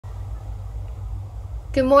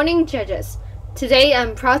Good morning, judges. Today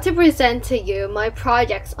I'm proud to present to you my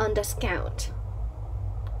projects on discount.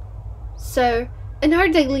 So, in our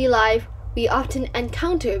daily life, we often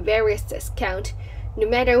encounter various discounts, no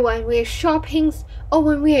matter when we're shopping or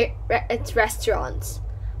when we're at restaurants.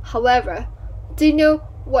 However, do you know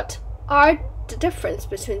what are the difference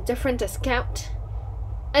between different discounts?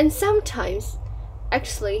 And sometimes,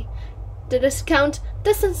 actually, the discount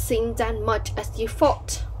doesn't seem that much as you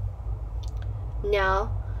thought.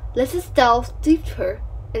 Now, let us delve deeper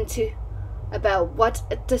into about what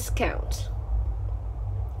a discount.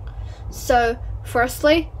 So,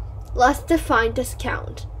 firstly, let's define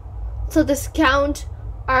discount. So, discounts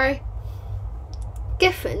are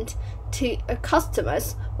given to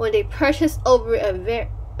customers when they purchase over a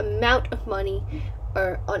amount of money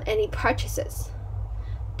or on any purchases.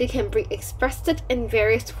 They can be expressed in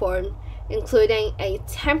various forms, including a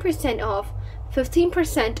 10% off,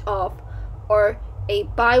 15% off, or a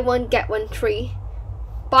buy one get one free,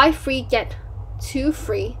 buy three get two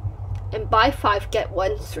free, and buy five get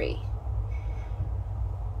one free.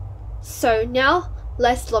 So now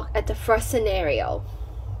let's look at the first scenario.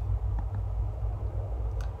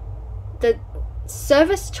 The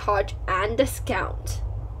service charge and discount.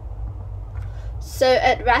 So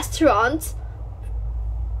at restaurants,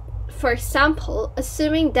 for example,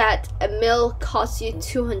 assuming that a meal costs you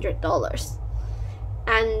 $200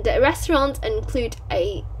 and the restaurants include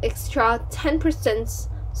a extra 10%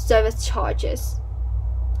 service charges.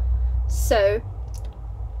 So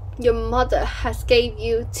your mother has gave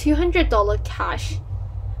you $200 cash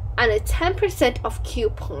and a 10% of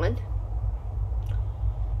coupon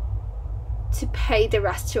to pay the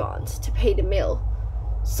restaurant, to pay the meal.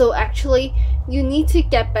 So actually you need to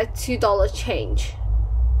get back $2 change.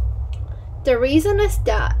 The reason is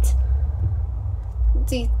that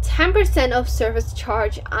the 10% of service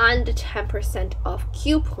charge and the 10% of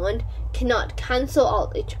coupon cannot cancel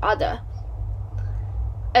out each other.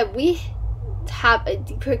 If we have a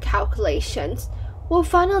deeper calculations, we'll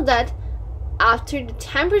find out that after the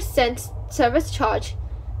 10% service charge,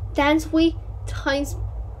 then we times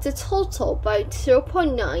the total by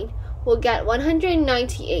 0.9, we'll get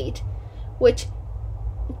 198, which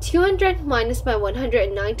 200 minus by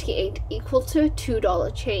 198 equal to a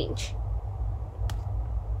 $2 change.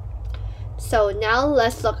 So now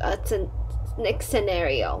let's look at the next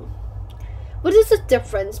scenario. What is the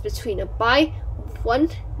difference between a buy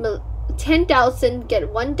 10,000 get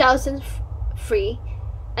 1,000 free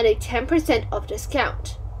and a 10% off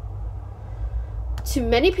discount? To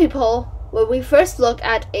many people, when we first look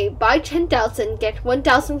at a buy 10,000 get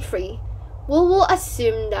 1,000 free, we will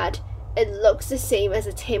assume that it looks the same as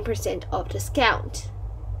a 10% off discount.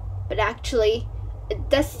 But actually, it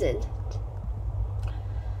doesn't.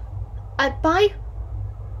 At buy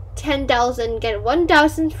 10,000 get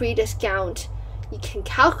 1,000 free discount, you can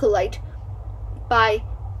calculate by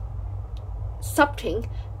subtracting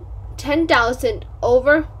 10,000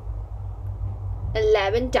 over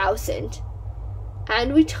 11,000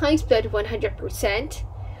 and we times by 100%,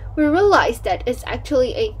 we realize that it's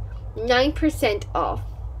actually a 9% off.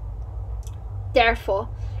 Therefore,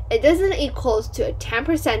 it doesn't equal to a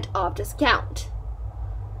 10% off discount.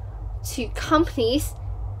 To companies,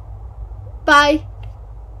 by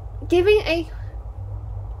giving a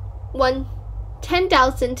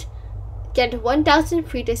 10,000 get 1,000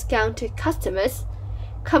 free discount to customers,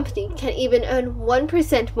 company can even earn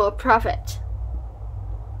 1% more profit.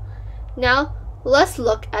 Now, let's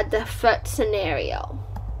look at the third scenario.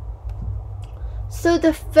 So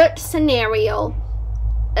the third scenario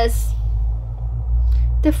is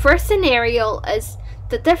the first scenario is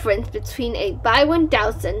the difference between a buy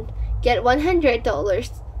 1,000 get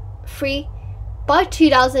 $100 free, buy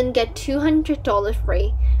 2,000 get $200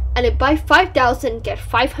 free, and a buy 5,000 get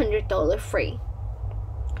 $500 free.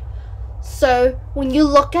 So when you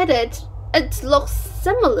look at it, it looks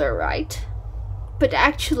similar, right? But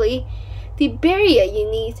actually, the barrier you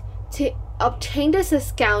need to obtain this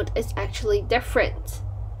discount is actually different.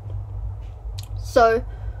 So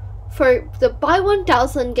for the buy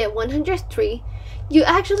 1,000 get 100 free, you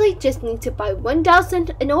actually just need to buy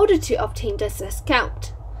 1,000 in order to obtain this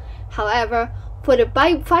discount. However, for the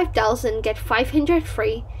buy 5,000 get 500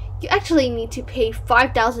 free, you actually need to pay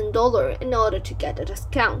 $5,000 in order to get a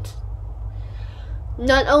discount.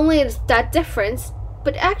 Not only is that difference,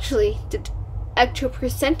 but actually the actual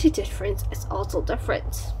percentage difference is also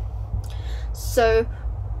different. So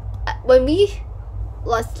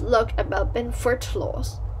let's look about benefit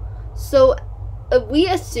laws. So if we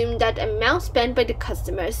assume that the amount spent by the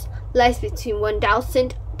customers lies between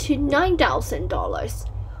 $1,000 to $9,000,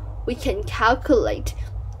 we can calculate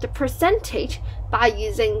the percentage by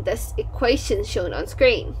using this equation shown on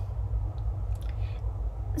screen.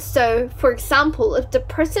 So, for example, if the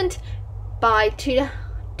person buy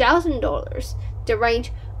 $2,000,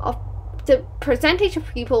 the percentage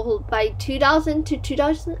of people who buy $2,000 to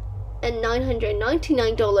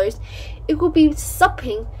 $2,999, it will be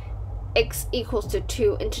subbing x equals to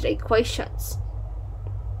 2 into the equations.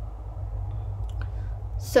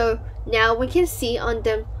 So now we can see on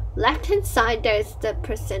the left hand side there's the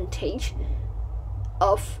percentage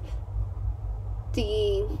of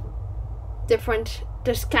the different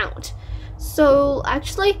discount. So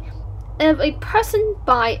actually, if a person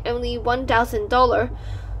buy only $1,000,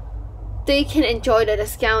 they can enjoy the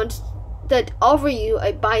discount that offer you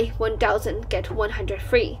a buy 1,000 get 100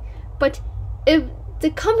 free. But if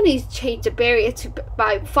the companies change the barrier to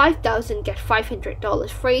buy 5,000 get $500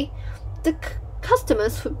 free, the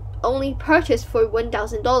customers who only purchase for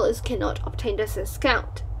 $1,000 cannot obtain this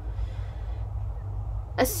discount.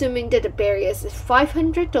 Assuming that the barrier is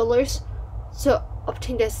 $500, so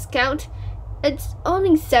obtain the discount, it's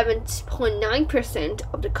only 7.9%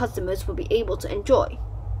 of the customers will be able to enjoy.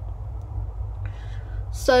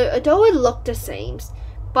 So although it looked the same,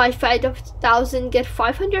 buy 5,000 get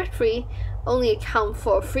 500 free only account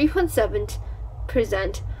for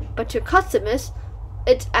 3.7%, but to customers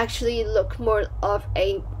it actually looked more of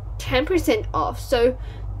a 10% off. So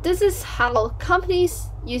this is how companies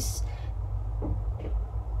use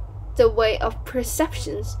the way of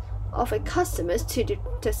perceptions of a customers to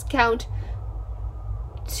discount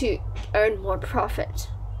to earn more profit.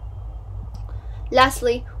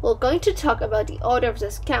 Lastly, we're going to talk about the order of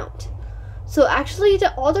discount. So actually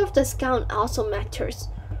the order of discount also matters.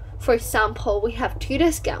 For example, we have 2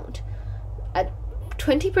 discount at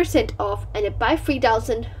 20% off and a buy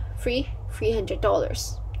 3,000 free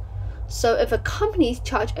 $300. So if a company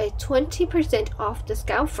charge a 20% off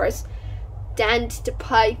discount first, then to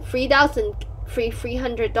buy 3,000 free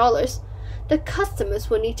 $300, the customers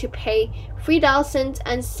will need to pay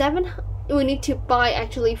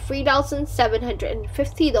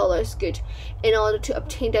 $3,750 good in order to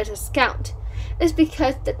obtain the discount. It's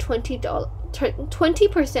because the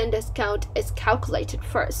 20% discount is calculated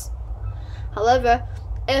first. However,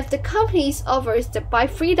 if the company offers the buy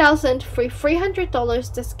 3,000 free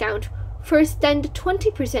 $300 discount first, then the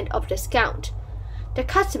 20% of discount, the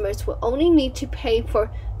customers will only need to buy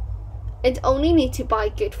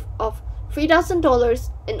good of $3,000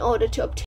 in order to obtain